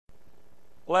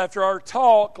Well, after our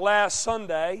talk last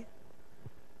Sunday,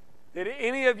 did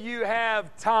any of you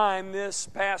have time this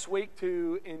past week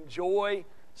to enjoy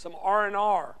some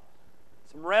R&R,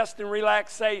 some rest and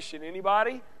relaxation?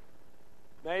 Anybody?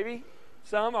 Maybe?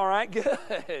 Some? All right,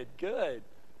 good.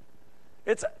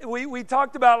 We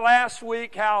talked about last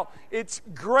week how it's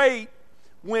great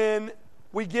when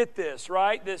we get this,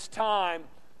 right? This time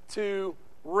to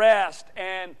rest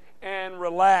and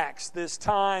relax, this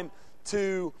time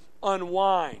to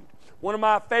unwind. One of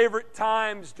my favorite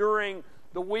times during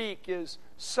the week is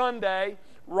Sunday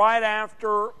right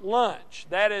after lunch.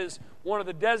 That is one of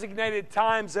the designated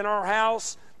times in our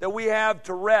house that we have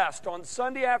to rest. On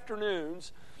Sunday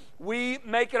afternoons, we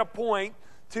make it a point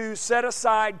to set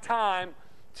aside time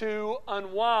to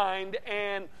unwind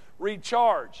and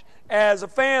recharge. As a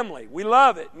family, we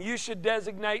love it, and you should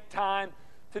designate time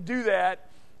to do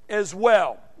that as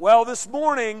well. Well, this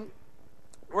morning,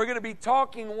 we're going to be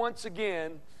talking once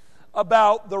again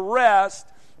about the rest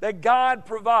that God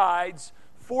provides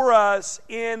for us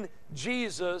in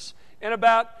Jesus, and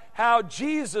about how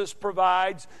Jesus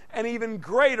provides an even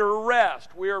greater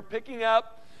rest. We are picking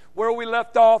up where we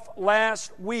left off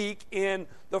last week in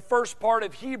the first part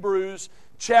of Hebrews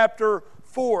chapter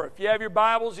 4. If you have your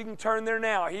Bibles, you can turn there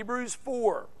now. Hebrews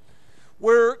 4.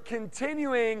 We're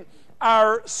continuing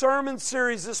our sermon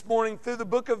series this morning through the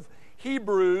book of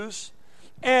Hebrews,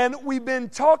 and we've been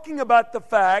talking about the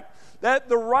fact that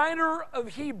the writer of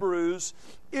Hebrews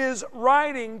is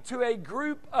writing to a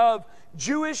group of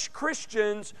Jewish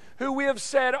Christians who we have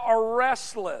said are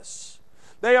restless.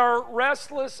 They are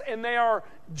restless and they are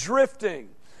drifting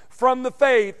from the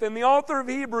faith. And the author of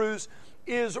Hebrews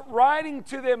is writing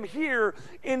to them here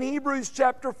in Hebrews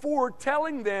chapter 4,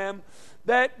 telling them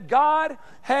that God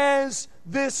has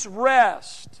this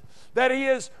rest that He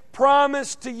has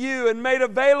promised to you and made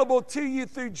available to you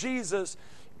through Jesus.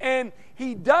 And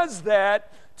He does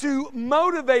that to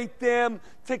motivate them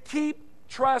to keep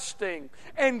trusting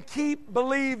and keep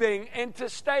believing and to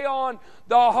stay on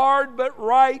the hard but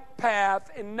right path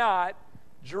and not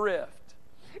drift.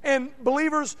 And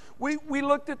believers, we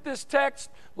looked at this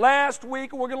text last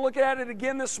week, and we're going to look at it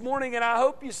again this morning, and I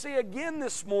hope you see again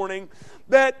this morning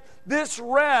that this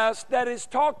rest that is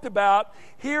talked about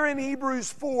here in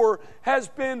Hebrews 4 has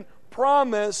been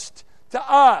promised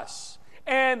to us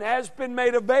and has been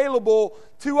made available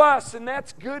to us. And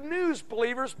that's good news,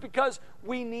 believers, because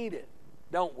we need it,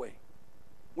 don't we?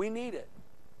 We need it.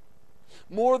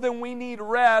 More than we need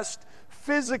rest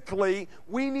physically,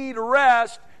 we need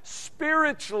rest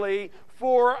spiritually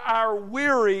for our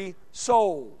weary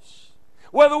souls.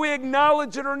 Whether we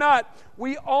acknowledge it or not,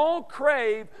 we all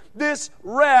crave this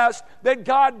rest that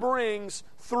God brings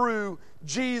through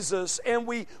Jesus. And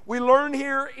we learn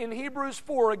here in Hebrews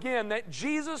 4 again that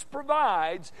Jesus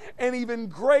provides an even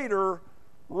greater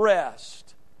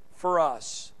rest for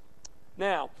us.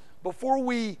 Now, before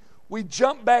we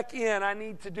jump back in, I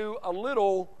need to do a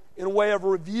little in way of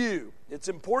review. It's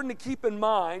important to keep in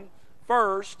mind,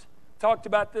 first, talked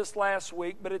about this last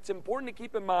week, but it's important to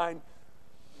keep in mind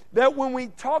that when we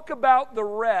talk about the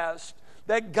rest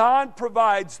that God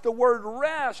provides, the word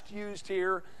rest used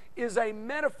here is a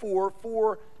metaphor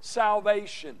for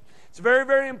salvation. It's very,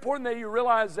 very important that you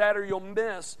realize that, or you'll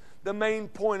miss the main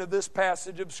point of this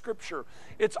passage of Scripture.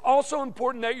 It's also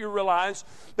important that you realize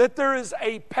that there is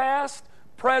a past,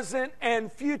 present,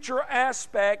 and future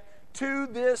aspect to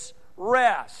this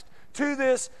rest, to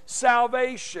this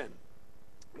salvation.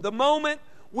 The moment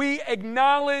we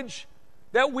acknowledge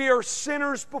that we are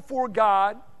sinners before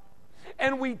God,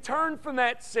 and we turn from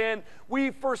that sin,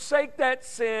 we forsake that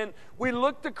sin, we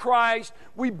look to Christ,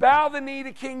 we bow the knee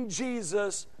to King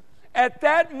Jesus, at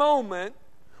that moment,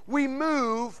 we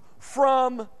move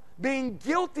from being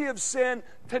guilty of sin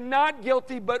to not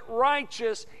guilty but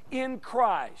righteous in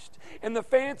Christ. And the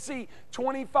fancy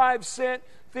 25-cent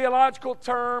theological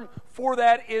term for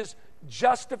that is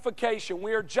justification.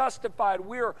 We are justified.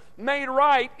 We are made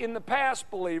right in the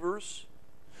past, believers,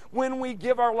 when we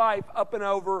give our life up and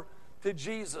over to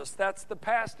Jesus. That's the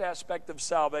past aspect of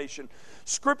salvation.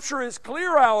 Scripture is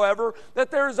clear, however, that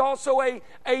there is also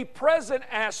a present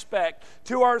aspect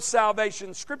to our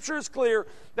salvation. Scripture is clear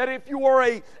that if you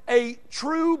are a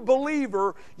true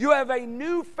believer, you have a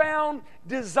newfound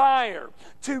desire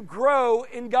to grow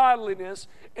in godliness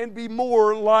and be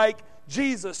more like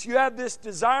Jesus. You have this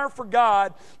desire for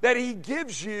God that He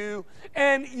gives you,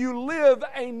 and you live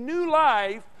a new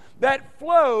life that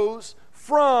flows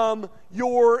from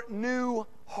your new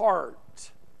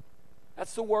heart.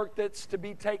 That's the work that's to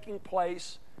be taking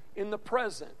place in the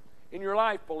present. in your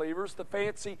life, believers. The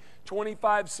fancy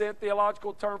 25-cent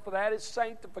theological term for that is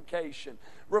sanctification.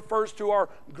 Refers to our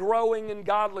growing in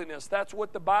godliness. That's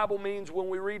what the Bible means when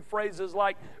we read phrases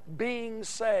like being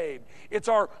saved. It's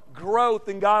our growth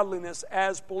in godliness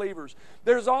as believers.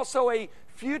 There's also a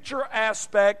future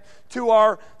aspect to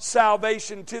our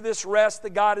salvation, to this rest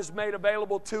that God has made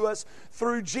available to us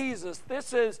through Jesus.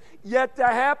 This is yet to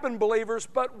happen, believers,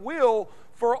 but will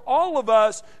for all of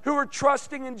us who are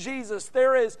trusting in Jesus.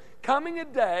 There is coming a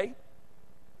day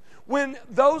when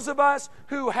those of us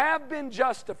who have been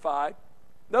justified,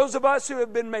 those of us who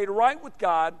have been made right with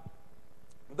God,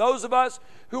 those of us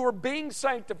who are being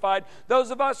sanctified, those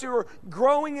of us who are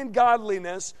growing in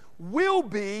godliness will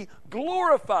be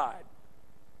glorified.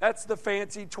 That's the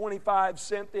fancy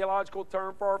 25-cent theological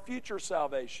term for our future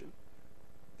salvation.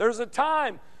 There's a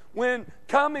time when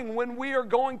we are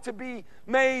going to be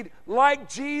made like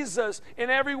Jesus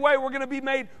in every way. We're going to be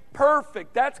made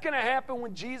perfect. That's going to happen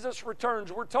when Jesus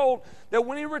returns. We're told that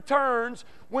when He returns,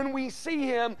 when we see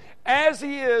Him as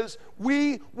He is,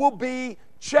 we will be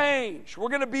changed. We're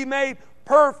going to be made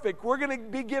perfect. We're going to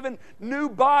be given new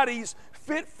bodies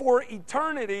fit for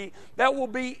eternity that will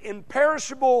be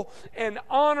imperishable and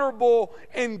honorable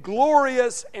and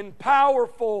glorious and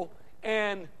powerful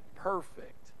and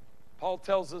perfect. Paul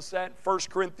tells us that in 1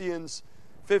 Corinthians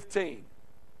 15.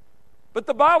 But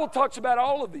the Bible talks about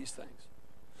all of these things.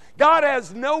 God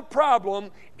has no problem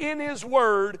in His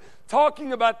Word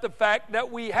talking about the fact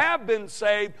that we have been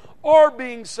saved, are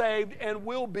being saved, and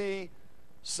will be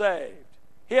saved.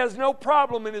 He has no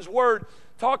problem in His Word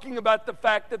talking about the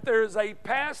fact that there is a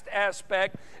past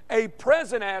aspect, a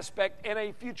present aspect, and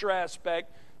a future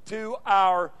aspect to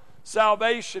our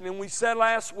salvation. And we said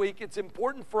last week it's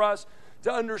important for us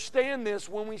to understand this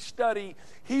when we study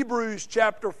Hebrews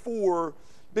chapter 4,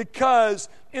 because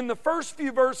in the first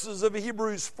few verses of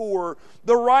Hebrews 4,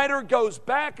 the writer goes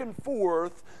back and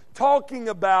forth talking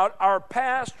about our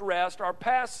past rest, our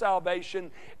past salvation,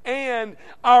 and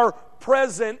our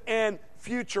present and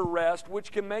future rest,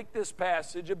 which can make this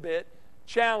passage a bit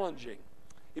challenging.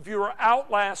 If you were out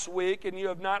last week and you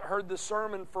have not heard the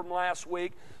sermon from last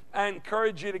week, I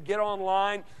encourage you to get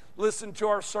online, listen to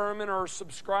our sermon, or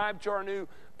subscribe to our new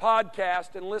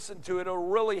podcast and listen to it. It'll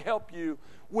really help you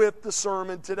with the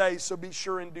sermon today, so be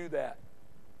sure and do that.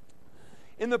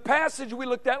 In the passage we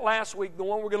looked at last week, the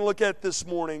one we're going to look at this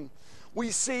morning, we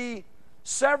see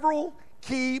several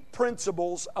key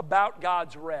principles about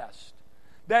God's rest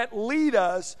that lead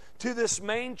us to this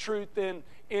main truth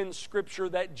in Scripture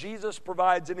that Jesus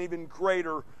provides an even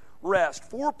greater rest.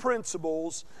 4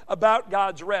 principles about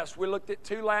God's rest. We looked at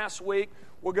 2 last week.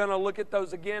 We're going to look at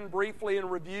those again briefly in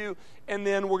review, and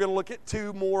then we're going to look at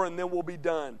 2 more, and then we'll be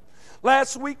done.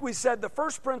 Last week we said the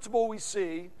first principle we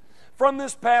see from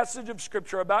this passage of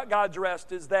Scripture about God's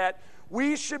rest is that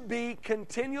we should be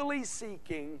continually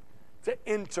seeking to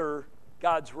enter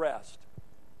God's rest.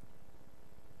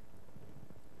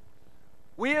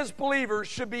 We as believers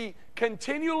should be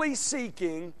continually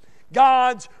seeking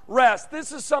God's rest.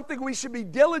 This is something we should be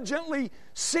diligently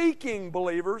seeking,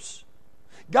 believers.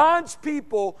 God's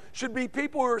people should be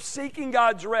people who are seeking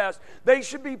God's rest. They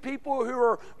should be people who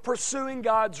are pursuing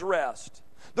God's rest.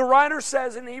 The writer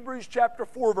says in Hebrews chapter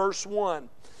 4, verse 1,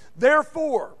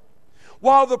 "Therefore,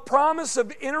 while the promise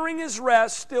of entering His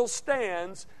rest still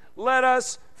stands, let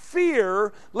us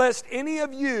fear lest any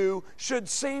of you should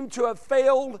seem to have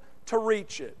failed to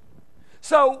reach it."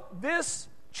 So this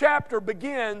chapter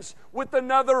begins with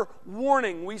another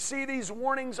warning. We see these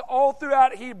warnings all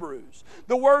throughout Hebrews.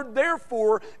 The word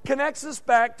therefore connects us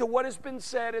back to what has been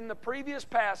said in the previous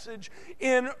passage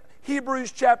in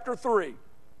Hebrews chapter 3.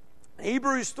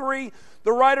 Hebrews 3,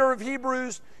 the writer of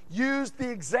Hebrews used the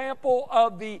example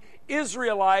of the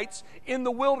Israelites in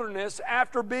the wilderness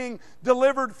after being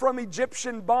delivered from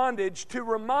Egyptian bondage to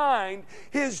remind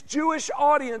his Jewish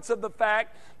audience of the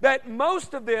fact that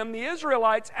most of them, the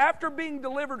Israelites, after being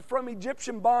delivered from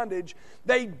Egyptian bondage,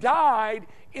 they died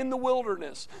in the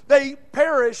wilderness. They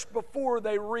perished before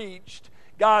they reached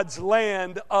God's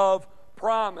land of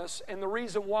promise, and the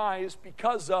reason why is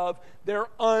because of their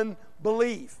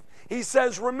unbelief. He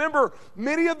says, remember,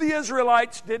 many of the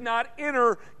Israelites did not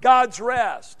enter God's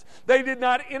rest. They did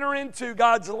not enter into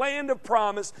God's land of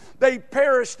promise. They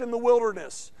perished in the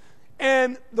wilderness.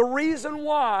 And the reason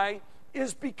why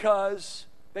is because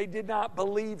they did not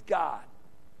believe God.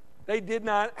 They did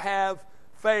not have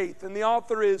faith. And the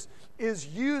author is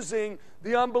using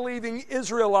the unbelieving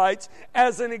Israelites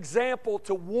as an example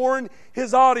to warn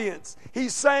his audience.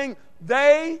 He's saying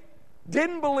they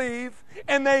didn't believe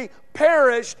and they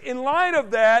perished. In light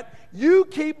of that, you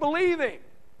keep believing.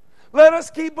 Let us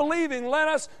keep believing. Let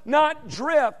us not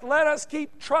drift. Let us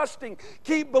keep trusting,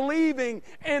 keep believing,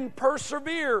 and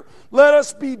persevere. Let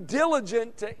us be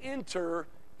diligent to enter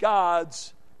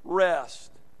God's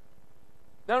rest.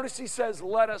 Notice he says,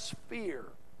 let us fear.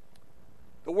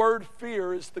 The word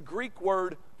fear is the Greek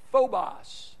word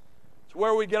phobos. It's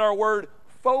where we get our word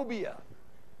phobia.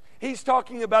 He's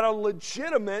talking about a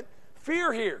legitimate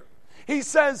fear here. He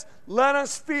says, let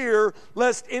us fear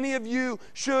lest any of you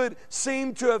should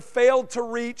seem to have failed to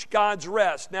reach God's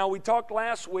rest. Now, we talked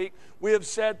last week, we have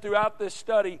said throughout this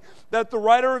study that the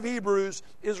writer of Hebrews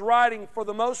is writing for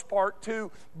the most part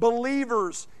to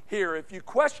believers here. If you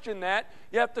question that,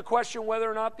 you have to question whether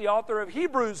or not the author of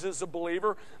Hebrews is a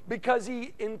believer, because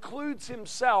he includes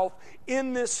himself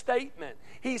in this statement.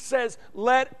 He says,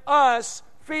 let us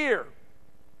fear.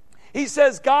 He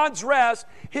says God's rest,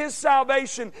 His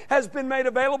salvation has been made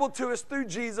available to us through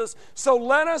Jesus. So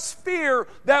let us fear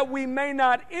that we may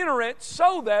not enter it,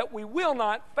 so that we will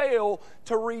not fail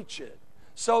to reach it,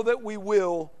 so that we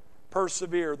will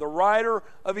persevere. The writer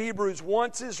of Hebrews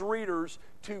wants his readers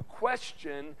to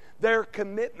question their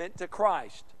commitment to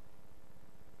Christ.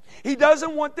 He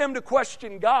doesn't want them to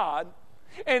question God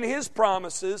and His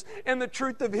promises and the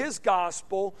truth of His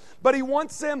gospel, but he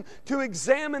wants them to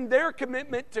examine their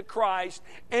commitment to Christ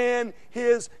and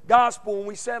His gospel. And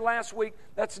we said last week,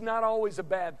 that's not always a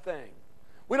bad thing.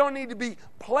 We don't need to be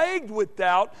plagued with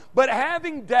doubt, but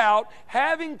having doubt,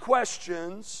 having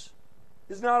questions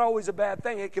is not always a bad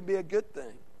thing. It can be a good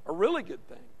thing, a really good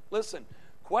thing. Listen,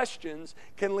 questions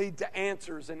can lead to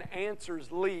answers, and answers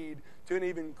lead to an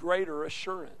even greater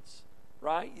assurance,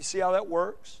 right? You see how that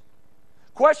works?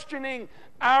 Questioning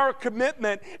our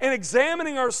commitment and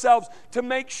examining ourselves to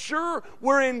make sure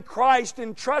we're in Christ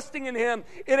and trusting in Him,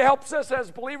 it helps us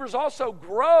as believers also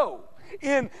grow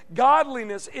in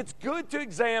godliness. It's good to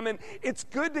examine, it's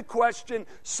good to question,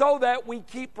 so that we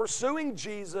keep pursuing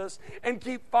Jesus and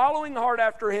keep following hard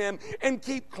after Him and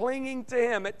keep clinging to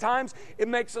Him. At times, it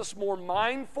makes us more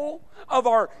mindful of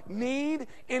our need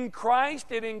in Christ.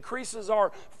 It increases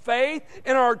our faith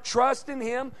and our trust in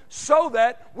Him, so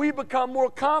that we become more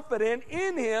confident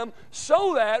in Him,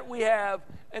 so that we have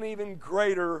an even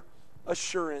greater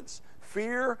assurance.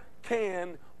 Fear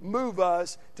can move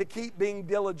us to keep being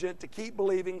diligent, to keep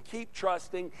believing, keep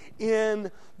trusting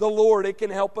in the Lord. It can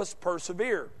help us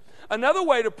persevere. Another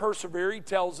way to persevere, he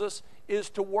tells us, is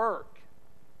to work,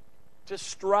 to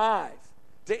strive,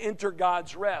 to enter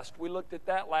God's rest. We looked at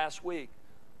that last week.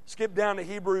 Skip down to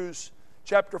Hebrews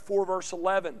chapter 4, verse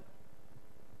 11.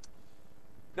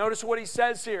 Notice what he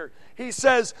says here. He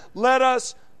says, let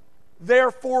us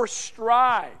therefore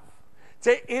strive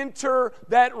to enter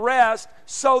that rest,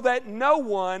 so that no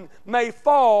one may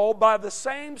fall by the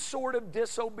same sort of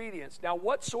disobedience. Now,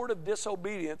 what sort of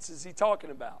disobedience is he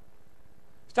talking about?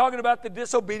 He's talking about the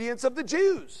disobedience of the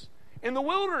Jews in the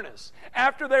wilderness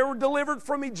after they were delivered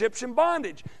from Egyptian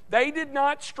bondage. They did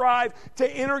not strive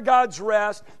to enter God's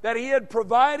rest that He had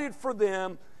provided for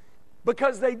them,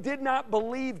 because they did not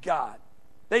believe God.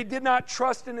 They did not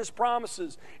trust in His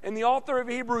promises. And the author of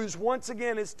Hebrews, once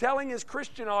again, is telling his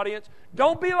Christian audience,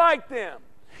 don't be like them.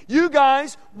 You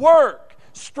guys work,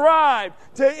 strive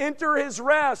to enter His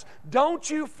rest. Don't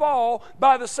you fall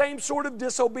by the same sort of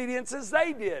disobedience as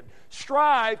they did.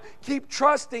 Strive, keep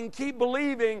trusting, keep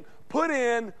believing, put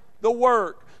in the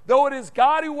work. Though it is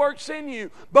God who works in you,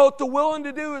 both the will and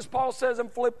to do, as Paul says in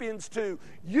Philippians 2.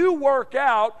 You work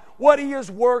out what He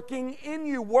is working in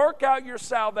you. Work out your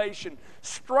salvation.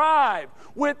 Strive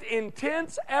with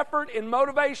intense effort and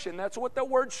motivation. That's what the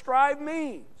word strive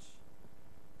means.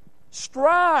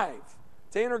 Strive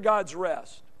to enter God's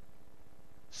rest,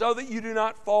 so that you do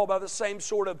not fall by the same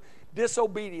sort of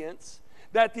disobedience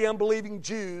that the unbelieving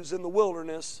Jews in the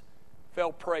wilderness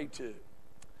fell prey to.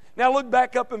 Now look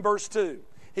back up in verse 2.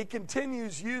 He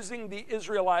continues using the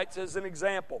Israelites as an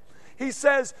example. He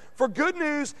says, for good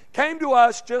news came to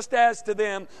us just as to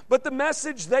them, but the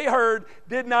message they heard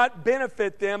did not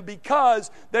benefit them,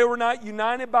 because they were not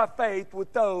united by faith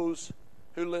with those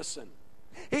who listen.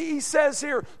 He says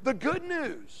here, the good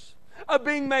news of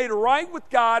being made right with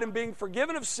God and being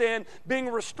forgiven of sin, being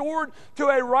restored to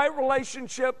a right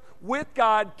relationship with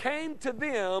God, came to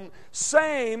them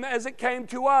same as it came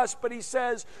to us. But he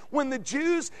says, when the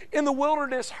Jews in the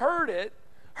wilderness heard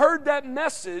that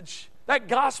message, that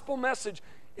gospel message,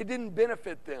 it didn't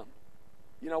benefit them.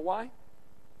 You know why?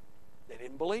 They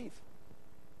didn't believe.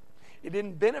 It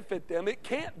didn't benefit them. It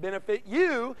can't benefit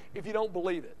you if you don't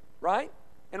believe it, right?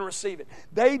 and receive it.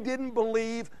 They didn't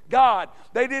believe God.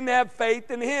 They didn't have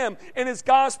faith in Him and His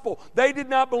gospel. They did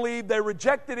not believe. They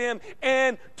rejected Him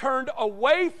and turned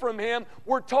away from Him.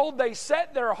 We're told they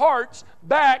set their hearts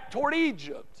back toward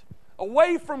Egypt,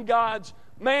 away from God's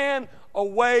man,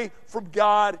 away from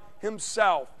God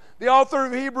Himself. The author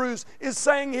of Hebrews is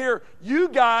saying here, you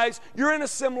guys, you're in a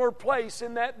similar place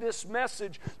in that this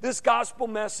message, this gospel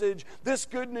message, this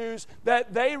good news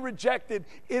that they rejected,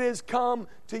 it has come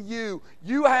to you.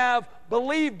 You have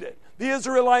believed it. The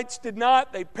Israelites did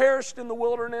not. They perished in the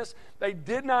wilderness. They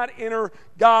did not enter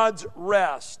God's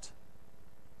rest.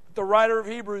 But the writer of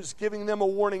Hebrews is giving them a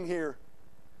warning here.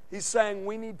 He's saying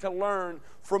we need to learn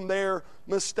from their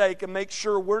mistake and make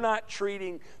sure we're not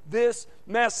treating this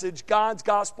message, God's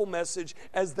gospel message,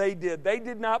 as they did. They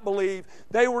did not believe.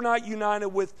 They were not united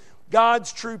with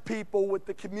God's true people, with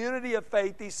the community of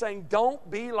faith. He's saying, don't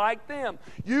be like them.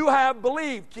 You have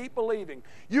believed. Keep believing.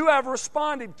 You have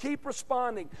responded. Keep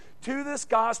responding to this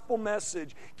gospel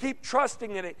message. Keep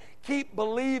trusting in it. Keep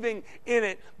believing in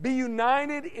it. Be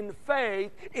united in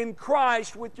faith in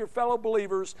Christ with your fellow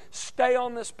believers. Stay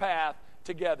on this path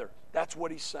together. That's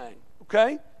what he's saying.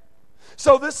 Okay?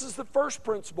 So this is the first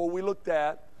principle we looked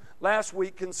at last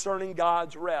week concerning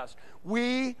God's rest.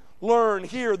 We learn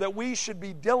here that we should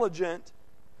be diligent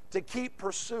to keep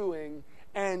pursuing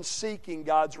and seeking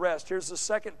God's rest. Here's the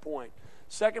second point.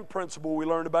 Second principle we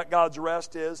learned about God's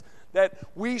rest is that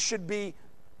we should be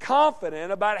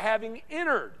confident about having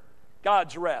entered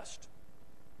God's rest.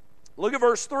 Look at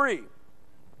verse 3.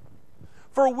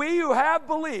 For we who have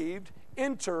believed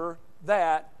enter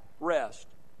that rest.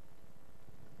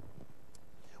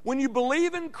 When you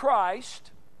believe in Christ,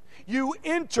 you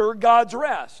enter God's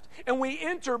rest. And we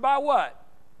enter by what?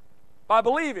 By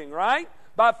believing, right?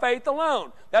 By faith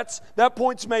alone. That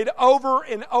point's made over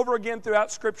and over again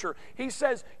throughout Scripture. He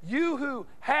says, you who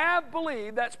have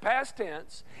believed, that's past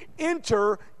tense,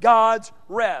 enter God's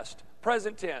rest.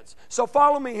 Present tense. So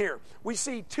follow me here. We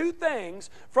see two things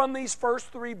from these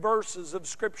first three verses of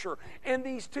Scripture. And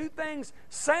these two things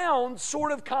sound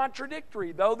sort of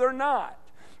contradictory, though they're not.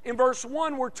 In verse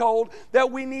 1, we're told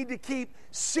that we need to keep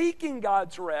seeking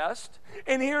God's rest.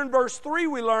 And here in verse 3,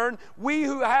 we learn, we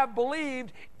who have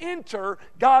believed enter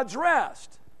God's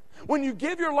rest. When you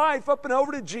give your life up and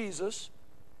over to Jesus,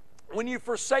 when you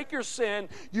forsake your sin,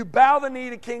 you bow the knee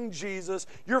to King Jesus,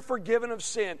 you're forgiven of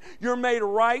sin. You're made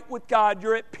right with God.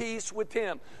 You're at peace with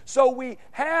Him. So we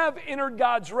have entered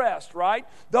God's rest, right?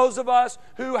 Those of us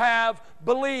who have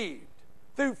believed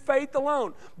through faith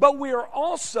alone. But we are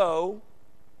also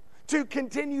to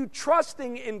continue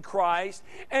trusting in Christ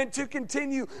and to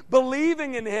continue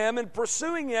believing in Him and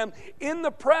pursuing Him in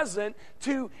the present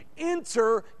to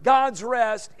enter God's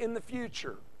rest in the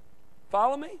future.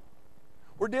 Follow me?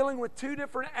 We're dealing with two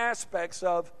different aspects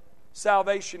of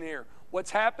salvation here.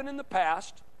 What's happened in the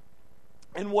past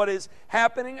and what is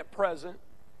happening at present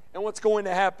and what's going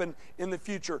to happen in the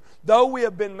future. Though we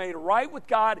have been made right with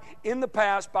God in the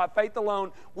past by faith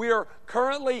alone, we are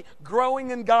currently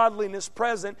growing in godliness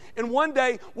present, and one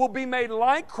day we'll be made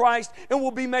like Christ and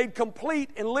we'll be made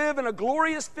complete and live in a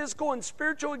glorious physical and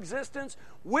spiritual existence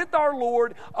with our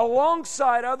Lord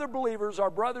alongside other believers, our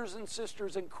brothers and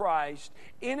sisters in Christ,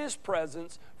 in His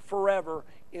presence forever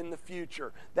in the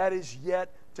future. That is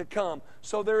yet to come.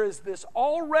 So there is this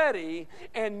already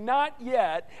and not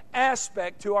yet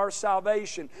aspect to our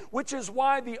salvation, which is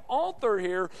why the author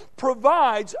here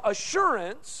provides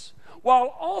assurance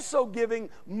while also giving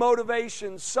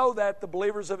motivation so that the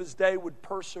believers of his day would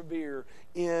persevere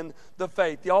in the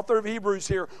faith. The author of Hebrews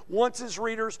here wants his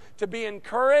readers to be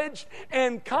encouraged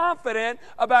and confident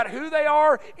about who they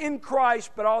are in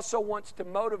Christ, but also wants to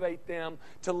motivate them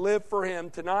to live for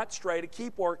Him, to not stray, to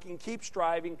keep working, keep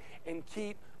striving, and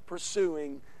keep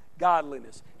pursuing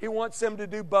godliness. He wants them to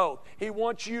do both. He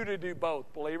wants you to do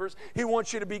both, believers. He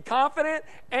wants you to be confident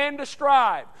and to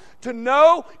strive, to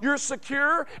know you're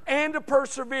secure and to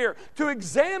persevere, to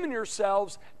examine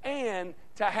yourselves and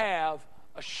to have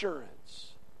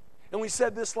assurance. And we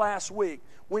said this last week.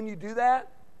 When you do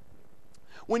that,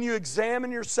 when you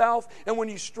examine yourself and when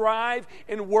you strive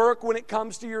and work when it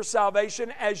comes to your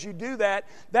salvation, as you do that,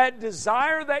 that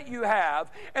desire that you have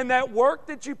and that work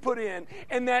that you put in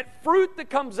and that fruit that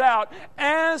comes out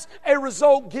as a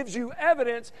result gives you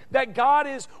evidence that God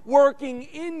is working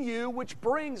in you, which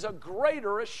brings a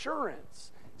greater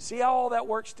assurance. See how all that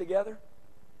works together?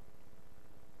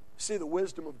 See the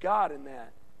wisdom of God in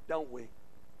that, don't we?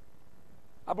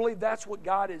 I believe that's what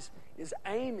God is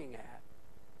aiming at.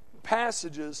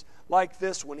 Passages like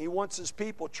this one. He wants His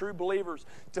people, true believers,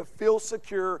 to feel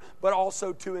secure but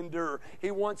also to endure. He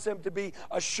wants them to be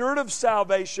assured of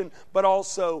salvation but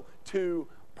also to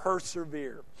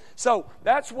persevere. So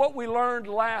that's what we learned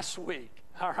last week,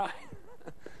 all right?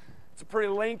 It's a pretty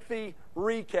lengthy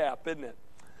recap, isn't it?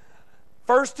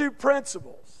 First two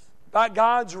principles about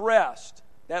God's rest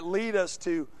that lead us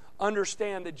to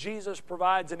understand that Jesus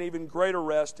provides an even greater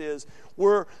rest is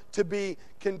we're to be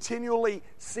continually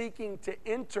seeking to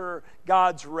enter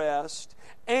God's rest,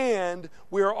 and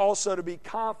we are also to be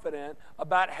confident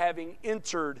about having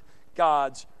entered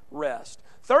God's rest.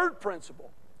 Third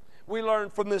principle we learn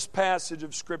from this passage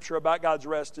of Scripture about God's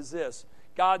rest is this: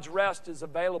 God's rest is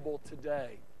available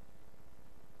today.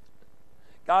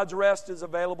 God's rest is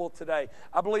available today.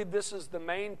 I believe this is the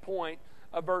main point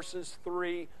of verses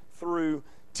 3 through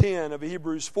 10 of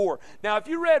Hebrews 4. Now, if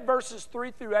you read verses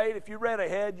 3 through 8, if you read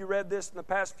ahead, you read this in the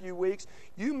past few weeks,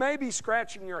 you may be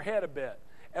scratching your head a bit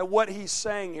at what he's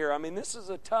saying here. I mean, this is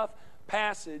a tough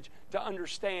passage to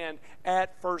understand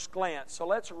at first glance. So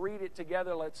let's read it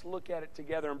together. Let's look at it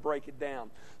together and break it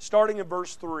down. Starting in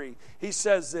verse 3, he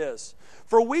says this: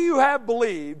 "For we who have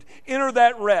believed enter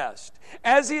that rest.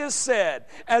 As he has said,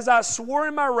 as I swore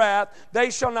in my wrath, they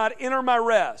shall not enter my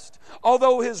rest,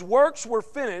 although his works were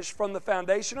finished from the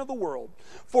foundation of the world.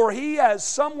 For he has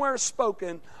somewhere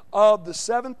spoken of the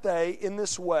seventh day in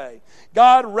this way: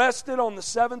 God rested on the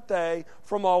seventh day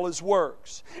from all his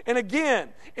works. And again,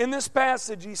 in this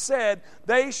passage he said,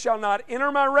 they shall not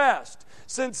enter my rest.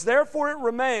 Since therefore it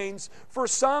remains for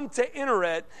some to enter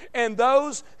it, and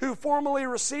those who formerly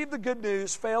received the good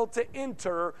news failed to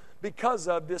enter because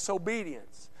of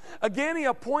disobedience. Again, he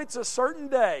appoints a certain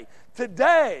day,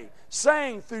 today,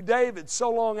 saying through David so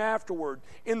long afterward,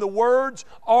 in the words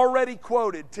already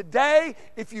quoted, today,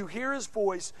 if you hear his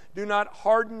voice, do not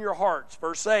harden your hearts."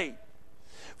 Verse 8,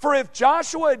 "For if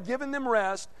Joshua had given them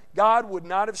rest, God would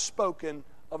not have spoken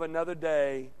of another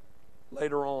day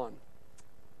later on."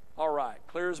 All right,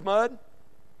 clear as mud?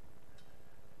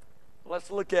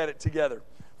 Let's look at it together.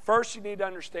 First, you need to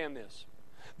understand this.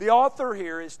 The author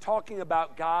here is talking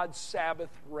about God's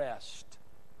Sabbath rest.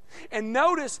 And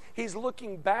notice he's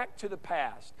looking back to the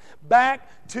past,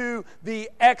 back to the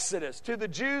Exodus, to the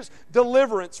Jews'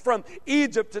 deliverance from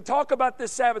Egypt. To talk about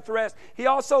this Sabbath rest, he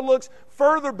also looks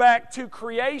further back to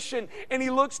creation, and he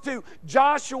looks to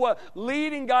Joshua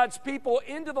leading God's people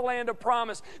into the land of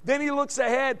promise. Then he looks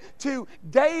ahead to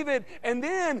David, and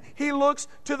then he looks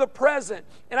to the present.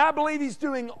 And I believe he's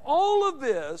doing all of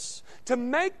this to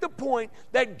make the point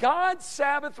that God's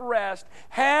Sabbath rest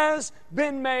has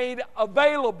been made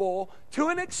available to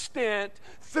an extent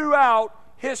throughout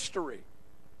history.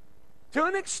 To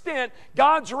an extent,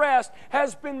 God's rest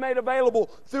has been made available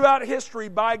throughout history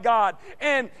by God,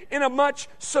 and in a much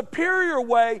superior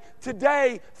way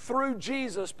today through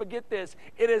Jesus. But get this,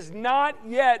 it has not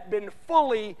yet been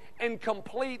fully and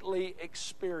completely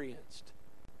experienced.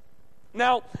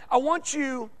 Now, I want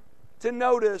you to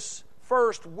notice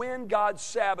first when God's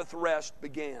Sabbath rest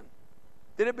began.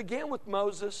 Did it begin with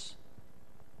Moses?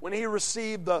 When he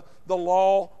received the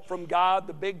law from God,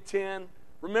 the Big Ten?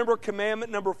 Remember,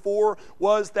 commandment number 4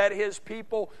 was that his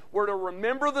people were to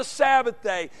remember the Sabbath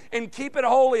day and keep it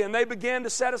holy. And they began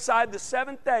to set aside the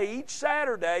seventh day each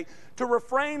Saturday to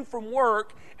refrain from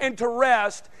work and to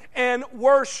rest and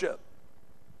worship.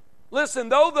 Listen,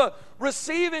 though the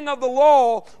receiving of the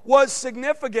law was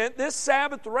significant, this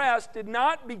Sabbath rest did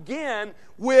not begin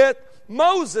with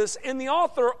Moses. And the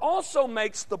author also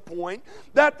makes the point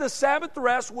that the Sabbath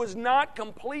rest was not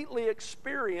completely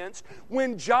experienced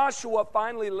when Joshua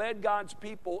finally led God's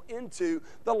people into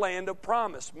the land of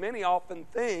promise. Many often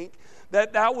think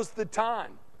that that was the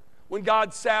time when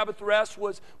God's Sabbath rest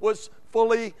was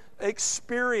fully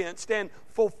experienced and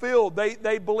fulfilled.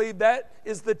 They believe that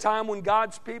is the time when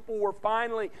God's people were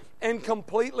finally and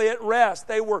completely at rest.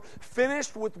 They were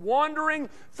finished with wandering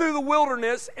through the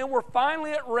wilderness and were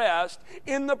finally at rest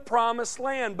in the promised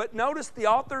land. But notice the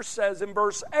author says in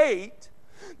verse 8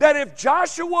 that if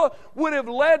Joshua would have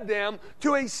led them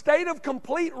to a state of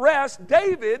complete rest,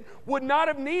 David would not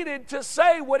have needed to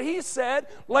say what he said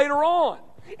later on.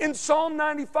 In Psalm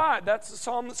 95, that's the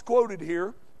psalm that's quoted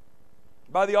here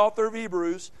by the author of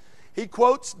Hebrews, he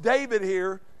quotes David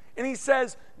here, and he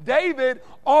says, David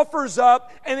offers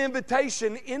up an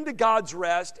invitation into God's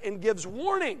rest and gives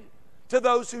warning to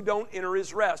those who don't enter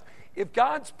his rest. If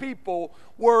God's people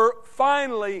were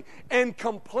finally and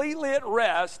completely at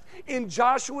rest in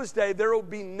Joshua's day, there would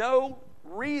be no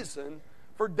reason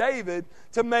for David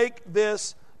to make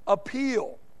this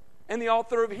appeal. And the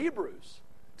author of Hebrews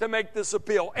to make this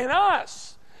appeal. And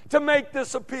us to make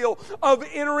this appeal of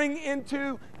entering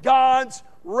into God's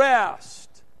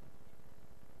rest.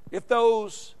 If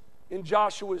those in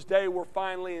Joshua's day were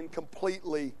finally and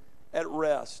completely at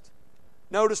rest.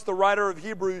 Notice the writer of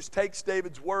Hebrews takes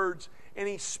David's words and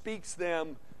he speaks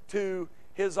them to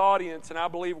his audience, and I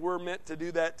believe we're meant to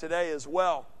do that today as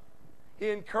well. He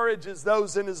encourages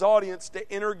those in his audience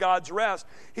to enter God's rest.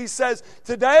 He says,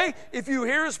 today, if you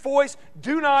hear His voice,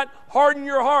 do not harden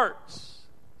your hearts.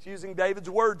 He's using David's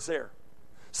words there.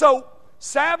 So,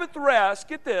 Sabbath rest,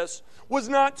 get this, was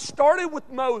not started with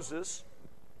Moses,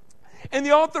 and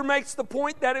the author makes the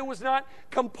point that it was not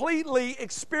completely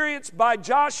experienced by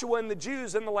Joshua and the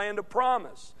Jews in the land of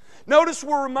promise. Notice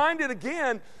we're reminded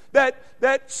again that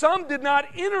some did not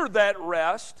enter that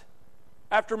rest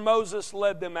after Moses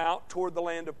led them out toward the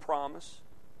land of promise.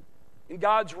 And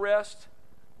God's rest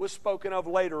was spoken of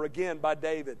later again by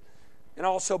David and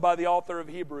also by the author of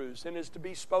Hebrews, and is to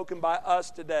be spoken by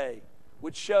us today,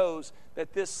 which shows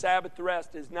that this Sabbath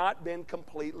rest has not been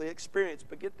completely experienced.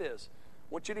 But get this, I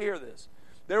want you to hear this.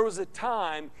 There was a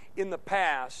time in the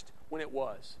past when it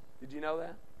was. Did you know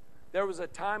that? There was a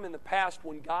time in the past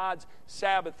when God's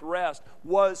Sabbath rest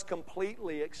was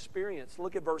completely experienced.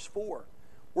 Look at verse 4.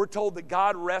 We're told that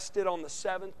God rested on the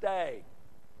seventh day.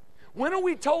 When are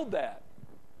we told that?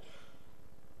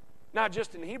 Not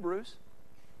just in Hebrews,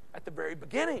 at the very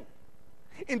beginning.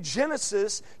 In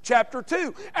Genesis chapter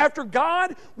 2, after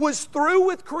God was through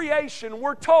with creation,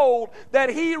 we're told that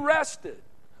He rested.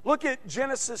 Look at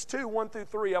Genesis 2, 1 through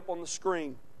 3 up on the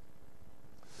screen.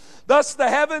 Thus the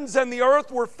heavens and the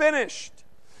earth were finished,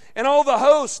 and all the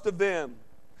host of them.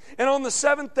 And on the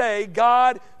seventh day,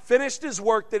 God finished His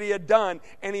work that He had done,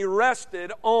 and He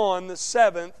rested on the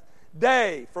seventh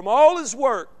day from all His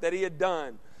work that He had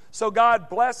done. So God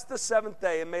blessed the seventh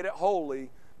day and made it holy,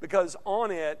 because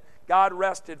on it God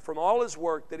rested from all His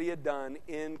work that He had done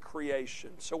in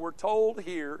creation. So we're told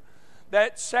here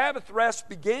that Sabbath rest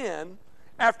began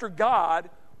after God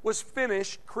was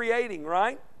finished creating,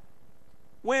 right?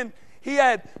 When He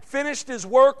had finished His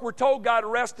work, we're told God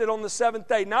rested on the seventh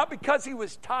day. Not because He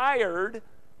was tired.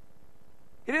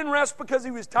 He didn't rest because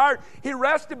He was tired. He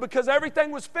rested because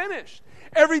everything was finished.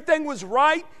 Everything was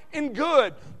right and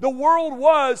good. The world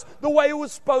was the way it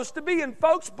was supposed to be. And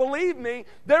folks, believe me,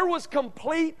 there was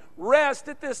complete rest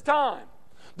at this time.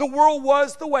 The world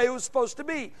was the way it was supposed to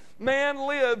be. Man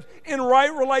lived in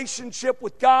right relationship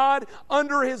with God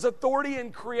under His authority,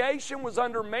 and creation was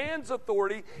under man's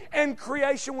authority, and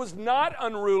creation was not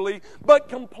unruly, but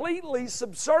completely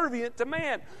subservient to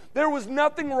man. There was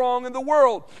nothing wrong in the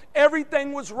world.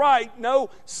 Everything was right. No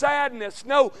sadness,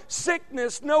 no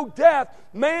sickness, no death.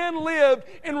 Man lived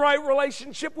in right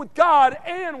relationship with God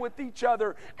and with each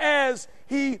other as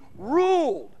He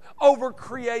ruled over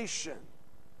creation.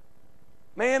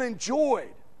 Man enjoyed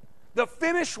the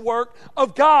finished work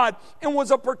of God and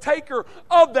was a partaker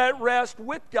of that rest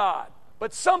with God.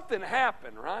 But something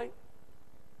happened, right?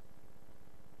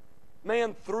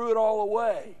 Man threw it all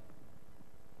away.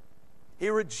 He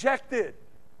rejected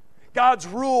God's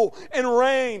rule and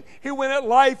reign. He went at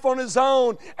life on his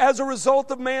own. As a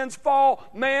result of man's fall,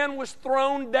 man was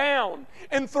thrown down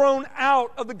and thrown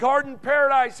out of the garden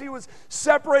paradise. He was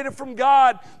separated from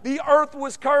God. The earth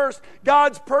was cursed.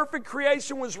 God's perfect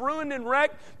creation was ruined and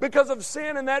wrecked because of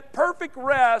sin, and that perfect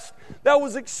rest that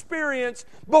was experienced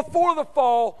before the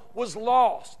fall was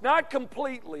lost. Not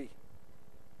completely,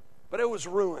 but it was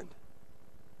ruined.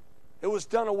 It was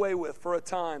done away with for a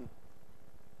time.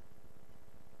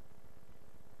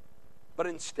 But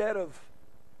instead of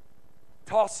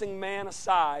tossing man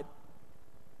aside,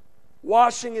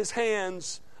 washing His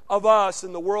hands of us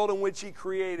and the world in which He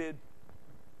created,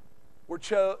 we're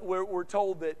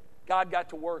told that God got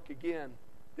to work again,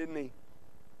 didn't He?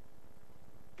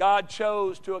 God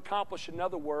chose to accomplish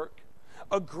another work,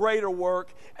 a greater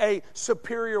work, a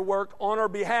superior work on our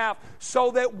behalf, so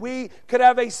that we could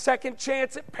have a second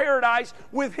chance at paradise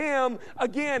with Him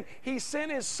again. He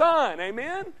sent His Son,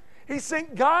 amen? He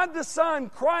sent God the Son.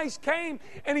 Christ came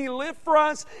and He lived for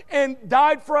us and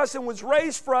died for us and was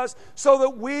raised for us, so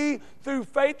that we, through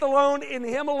faith alone, in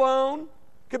Him alone,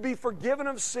 could be forgiven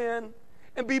of sin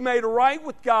and be made right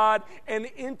with God and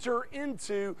enter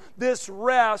into this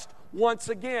rest once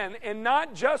again. And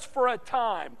not just for a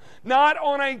time, not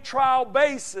on a trial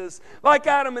basis like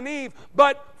Adam and Eve,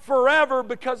 but forever,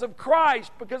 because of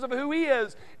Christ, because of who He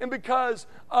is, and because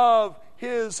of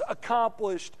His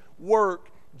accomplished work.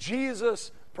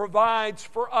 Jesus provides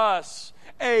for us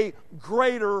a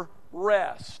greater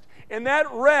rest. And that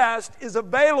rest is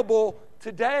available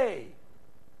today.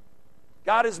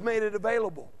 God has made it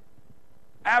available.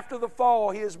 After the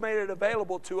fall, He has made it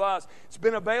available to us. It's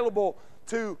been available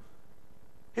to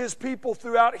His people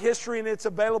throughout history, and it's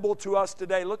available to us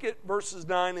today. Look at verses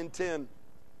 9 and 10.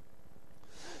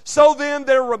 So then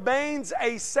there remains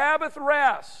a Sabbath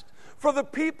rest for the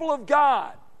people of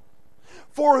God.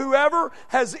 For whoever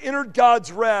has entered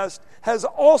God's rest has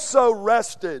also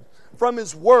rested from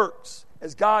his works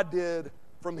as God did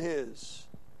from his.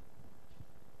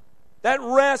 That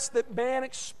rest that man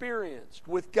experienced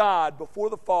with God before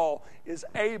the fall is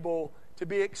able to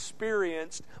be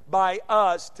experienced by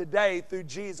us today through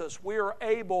Jesus. We are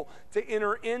able to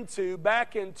enter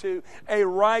back into a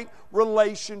right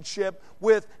relationship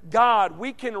with God.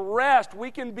 We can rest.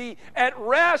 We can be at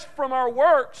rest from our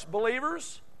works,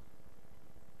 believers.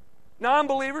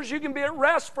 Non-believers, you can be at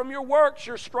rest from your works,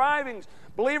 your strivings.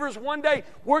 Believers, one day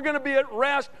we're going to be at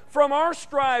rest from our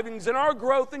strivings and our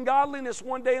growth in godliness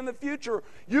one day in the future.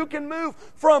 You can move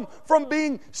from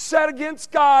being set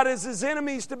against God as His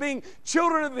enemies to being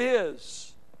children of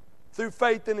His through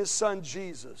faith in His Son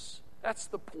Jesus. That's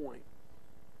the point.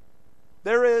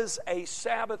 There is a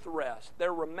Sabbath rest.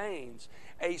 There remains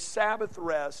a Sabbath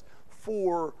rest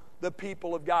for the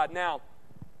people of God. Now,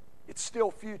 it's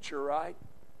still future, right?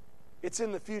 It's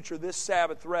in the future, this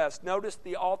Sabbath rest. Notice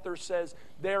the author says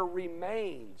there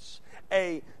remains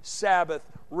a Sabbath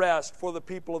rest for the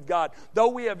people of God. Though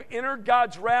we have entered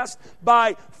God's rest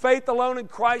by faith alone in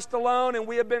Christ alone, and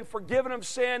we have been forgiven of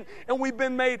sin, and we've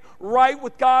been made right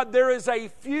with God, there is a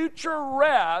future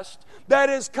rest that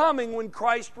is coming when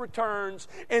Christ returns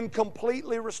and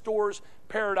completely restores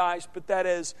paradise, but that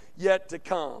is yet to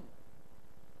come.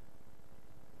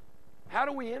 How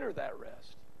do we enter that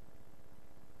rest?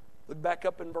 Look back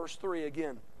up in verse 3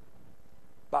 again.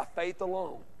 By faith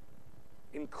alone,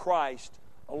 in Christ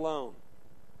alone.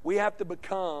 We have to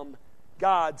become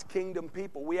God's kingdom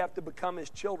people. We have to become His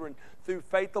children through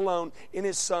faith alone, in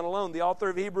His Son alone. The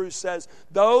author of Hebrews says,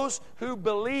 those who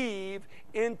believe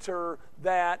enter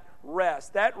that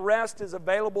rest. That rest is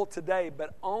available today,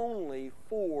 but only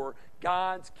for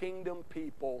God's kingdom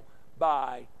people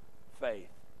by faith.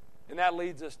 And that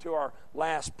leads us to our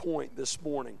last point this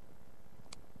morning.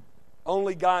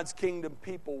 Only God's kingdom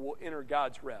people will enter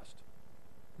God's rest.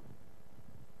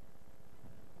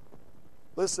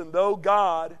 Listen, though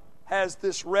God has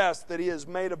this rest that He has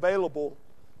made available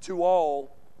to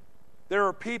all, there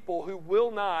are people who will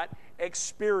not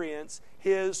experience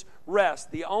His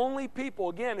rest. The only people,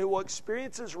 again, who will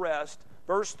experience His rest,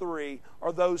 verse 3,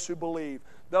 are those who believe.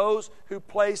 Those who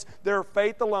place their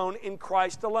faith alone in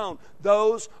Christ alone.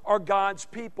 Those are God's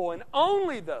people, and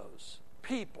only those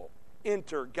people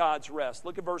enter God's rest.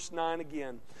 Look at verse 9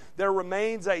 again. There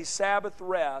remains a Sabbath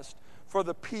rest for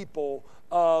the people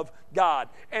of God.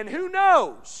 And who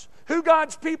knows who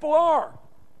God's people are?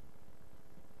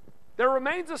 There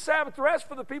remains a Sabbath rest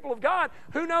for the people of God.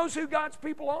 Who knows who God's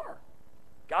people are?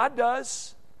 God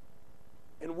does,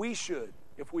 and we should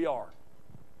if we are.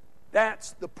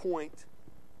 That's the point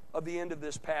of the end of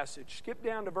this passage. Skip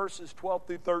down to verses 12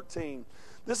 through 13.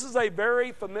 This is a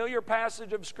very familiar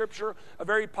passage of Scripture, a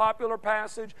very popular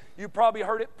passage. You've probably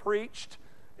heard it preached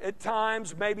at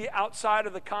times, maybe outside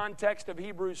of the context of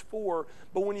Hebrews 4.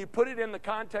 But when you put it in the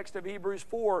context of Hebrews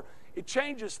 4, it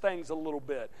changes things a little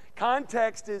bit.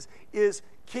 Context is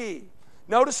key.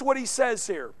 Notice what he says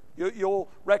here. You'll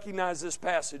recognize this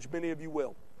passage. Many of you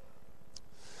will.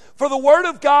 For the Word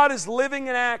of God is living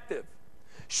and active,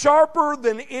 sharper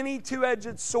than any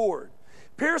two-edged sword,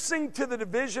 piercing to the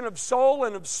division of soul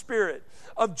and of spirit,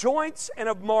 of joints and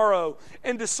of marrow,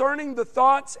 and discerning the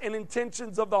thoughts and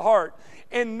intentions of the heart.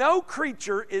 And no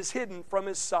creature is hidden from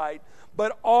His sight,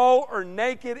 but all are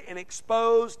naked and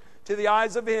exposed to the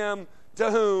eyes of Him to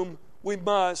whom we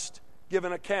must give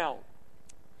an account.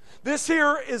 This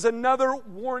here is another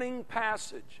warning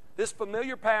passage. This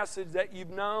familiar passage that you've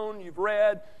known, you've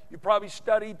read, you've probably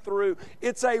studied through.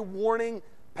 It's a warning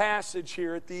passage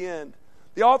here at the end.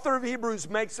 The author of Hebrews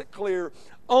makes it clear,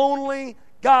 only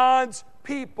God's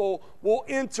people will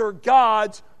enter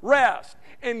God's rest.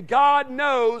 And God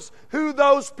knows who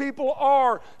those people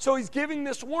are. So He's giving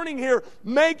this warning here.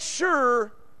 Make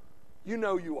sure you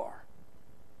know you are.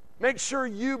 Make sure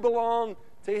you belong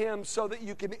to Him so that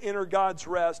you can enter God's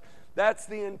rest. That's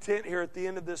the intent here at the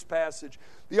end of this passage.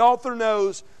 The author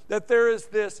knows that there is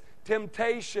this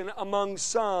temptation among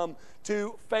some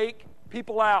to fake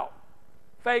people out,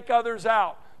 fake others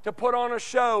out, to put on a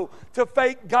show, to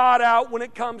fake God out when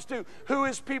it comes to who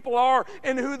His people are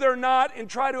and who they're not, and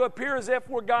try to appear as if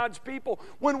we're God's people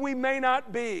when we may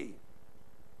not be.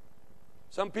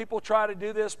 Some people try to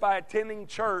do this by attending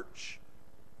church,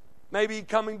 maybe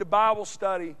coming to Bible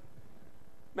study,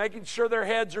 making sure their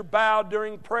heads are bowed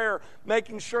during prayer,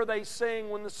 making sure they sing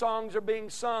when the songs are being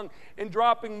sung, and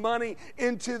dropping money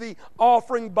into the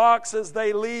offering box as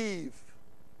they leave.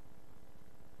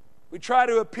 We try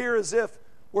to appear as if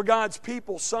we're God's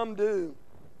people. Some do.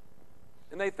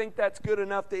 And they think that's good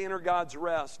enough to enter God's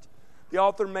rest. The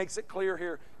author makes it clear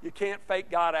here, you can't fake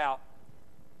God out.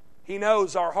 He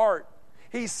knows our heart.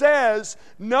 He says,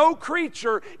 no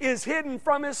creature is hidden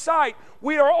from His sight.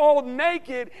 We are all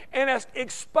naked and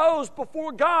exposed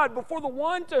before God, before the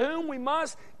one to whom we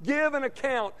must give an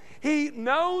account. He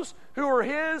knows who are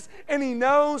His and He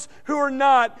knows who are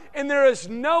not. And there is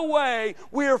no way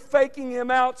we are faking Him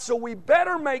out, so we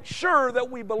better make sure that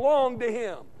we belong to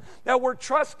Him, that we're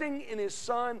trusting in His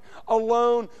Son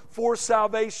alone for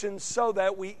salvation so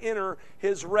that we enter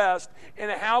His rest.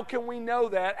 And how can we know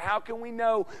that? How can we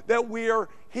know that we are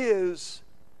His?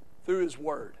 Through His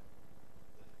Word.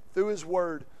 Through His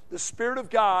Word. The Spirit of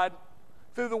God,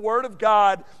 through the Word of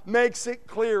God, makes it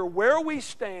clear where we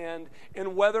stand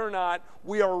and whether or not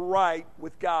we are right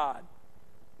with God.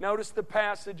 Notice the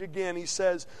passage again. He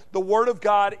says, the Word of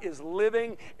God is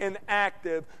living and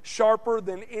active, sharper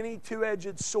than any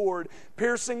two-edged sword,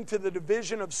 piercing to the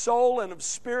division of soul and of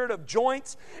spirit, of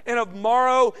joints and of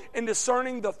marrow, and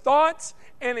discerning the thoughts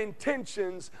and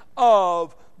intentions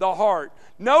of the heart.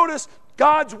 Notice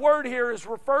God's Word here is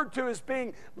referred to as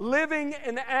being living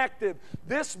and active.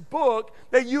 This book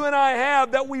that you and I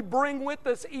have, that we bring with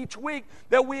us each week,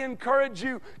 that we encourage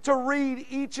you to read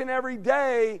each and every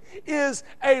day, is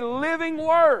a living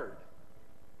Word.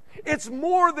 It's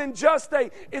more than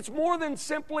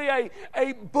simply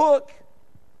a book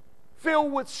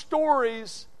filled with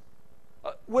stories,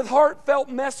 with heartfelt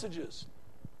messages.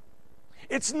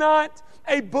 It's not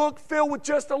a book filled with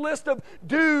just a list of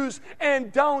do's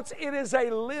and don'ts. It is a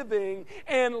living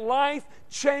and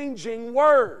life-changing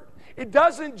Word. It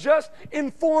doesn't just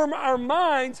inform our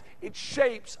minds, it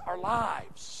shapes our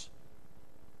lives.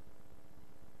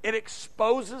 It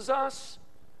exposes us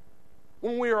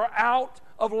when we are out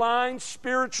of line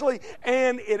spiritually,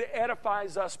 and it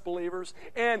edifies us, believers.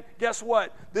 And guess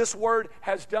what? This Word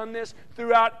has done this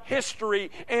throughout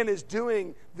history and is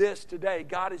doing this today.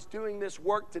 God is doing this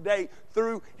work today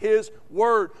through His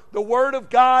Word. The Word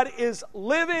of God is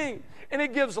living, and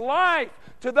it gives life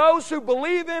to those who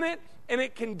believe in it, and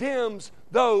it condemns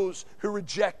those who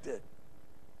reject it.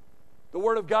 The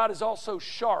Word of God is also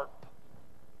sharp.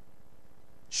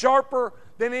 Sharper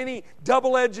than any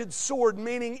double-edged sword,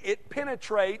 meaning it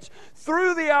penetrates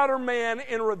through the outer man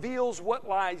and reveals what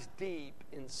lies deep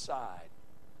inside.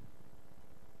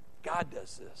 God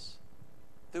does this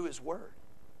through His Word.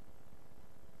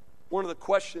 One of the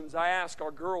questions I ask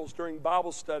our girls during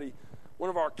Bible study, one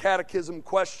of our catechism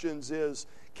questions is,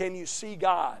 can you see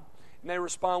God? And they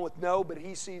respond with, no, but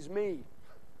He sees me.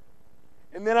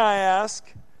 And then I ask,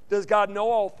 does God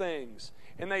know all things?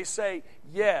 And they say,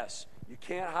 yes. You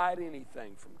can't hide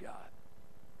anything from God.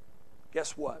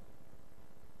 Guess what?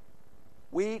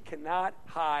 We cannot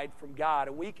hide from God,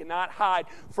 and we cannot hide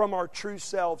from our true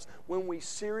selves when we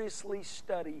seriously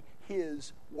study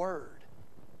His Word.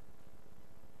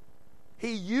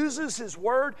 He uses His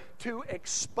Word to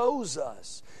expose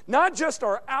us. Not just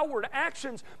our outward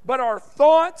actions, but our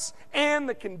thoughts and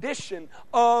the condition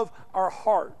of our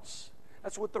hearts.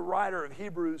 That's what the writer of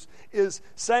Hebrews is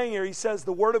saying here. He says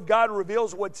the Word of God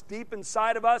reveals what's deep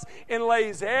inside of us and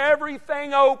lays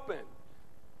everything open.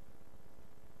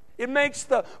 It makes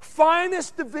the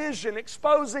finest division,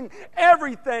 exposing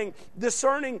everything,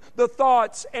 discerning the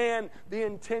thoughts and the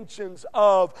intentions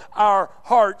of our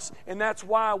hearts. And that's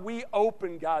why we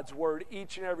open God's Word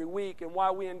each and every week, and why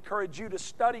we encourage you to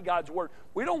study God's Word.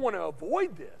 We don't want to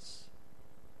avoid this.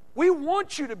 We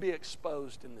want you to be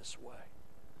exposed in this way.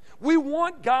 We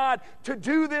want God to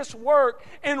do this work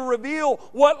and reveal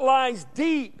what lies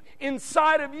deep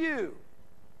inside of you.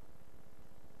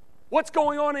 What's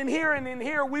going on in here and in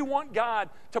here, we want God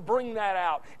to bring that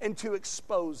out and to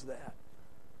expose that.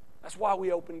 That's why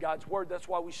we open God's Word. That's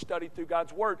why we study through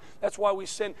God's Word. That's why we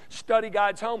send study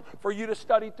guides home for you to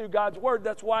study through God's Word.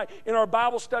 That's why in our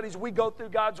Bible studies we go through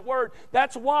God's Word.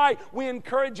 That's why we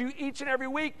encourage you each and every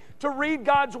week to read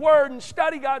God's Word and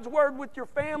study God's Word with your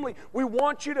family. We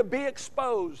want you to be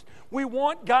exposed. We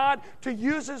want God to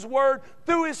use His Word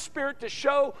through His Spirit to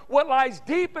show what lies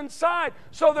deep inside,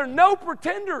 so there are no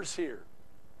pretenders here.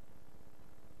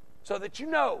 So that you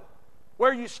know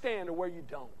where you stand or where you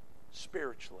don't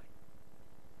spiritually.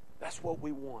 That's what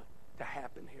we want to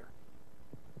happen here.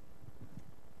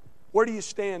 Where do you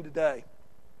stand today?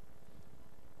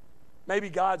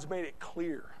 Maybe God's made it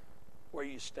clear where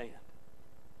you stand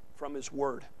from His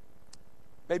Word.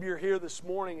 Maybe you're here this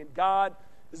morning and God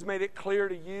has made it clear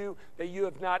to you that you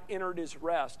have not entered His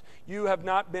rest. You have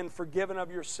not been forgiven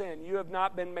of your sin. You have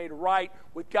not been made right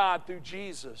with God through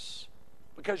Jesus.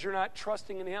 because you're not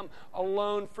trusting in Him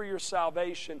alone for your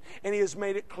salvation. And He has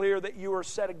made it clear that you are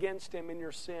set against Him in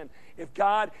your sin. If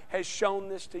God has shown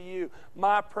this to you,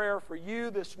 my prayer for you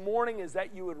this morning is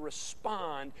that you would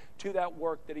respond to that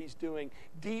work that He's doing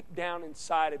deep down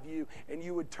inside of you, and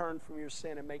you would turn from your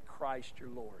sin and make Christ your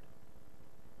Lord.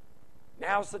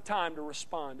 Now's the time to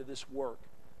respond to this work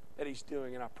that He's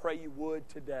doing, and I pray you would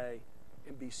today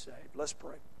and be saved. Let's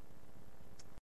pray.